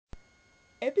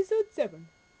Episode 7.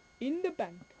 In the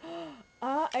bank.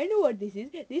 I know what this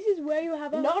is. This is where you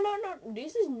have a... No.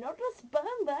 This is not a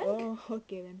sperm bank. Oh,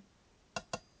 okay then.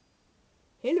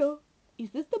 Hello. Is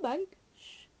this the bank?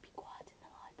 Shh, be quiet in the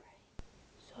library.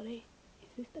 Sorry. Is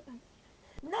this the bank?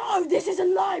 No, this is a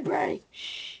library.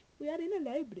 Shh. We are in a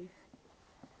library.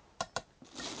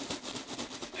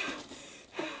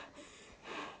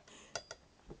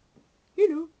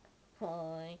 Hello.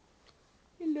 Hi.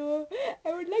 Hello.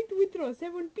 I would like to withdraw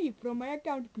 7p from my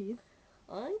account, please.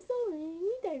 I'm sorry, we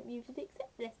don't usually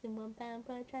accept less than £1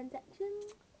 per transaction.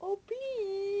 Oh,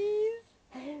 please.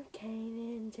 Okay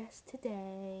then, just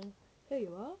today. Here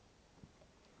you are.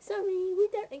 Sorry, we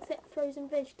don't accept frozen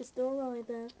veg to store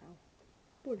either.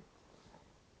 Pull.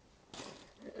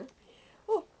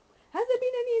 Oh, has there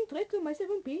been any interest on my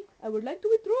 7p? I would like to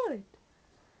withdraw it.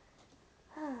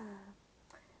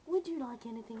 Would you like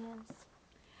anything else?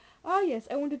 Ah, yes,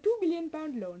 I want a £2 billion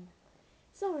loan.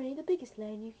 Sorry, the biggest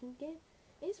loan you can give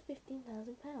is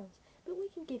 £15,000, but we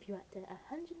can give you up to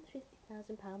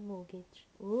 £150,000 mortgage.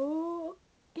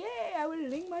 Okay, I will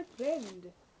ring my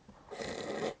friend.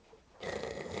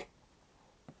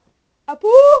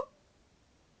 Apu,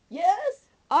 Yes?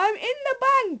 I'm in the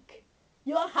bank.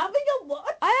 You're having a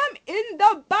what? I am in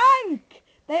the bank.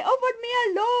 They offered me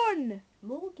a loan.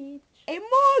 Mortgage. A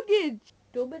mortgage.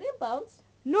 £2 billion?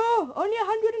 No, only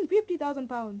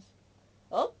 £150,000.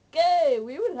 Okay,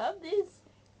 we will have this.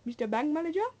 Mr. Bank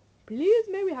Manager, please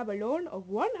may we have a loan of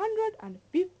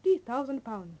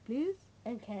 £150,000, please?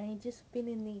 Okay, just fill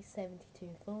in these 72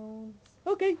 forms.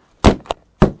 Okay.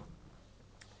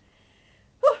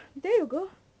 Oh, there you go.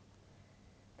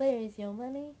 There is your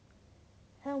money.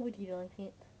 How would you like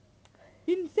it?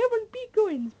 In 7p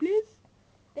coins, please.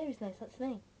 There is no such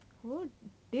thing. Oh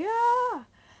dear.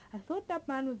 I thought that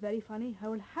man was very funny. I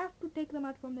will have to take them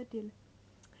out from the till.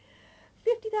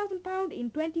 £50,000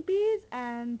 in 20p's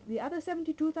and the other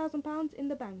 £72,000 in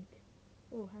the bank.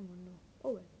 Oh, hang on, no.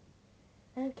 Oh well.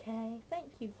 Okay,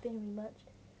 thank you very much.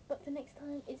 But for next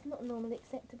time, it's not normally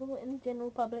acceptable in the general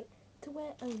public to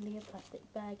wear only a plastic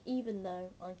bag, even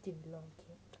though I do like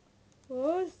it.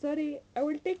 Oh, sorry. I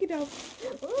will take it out.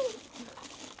 Oh.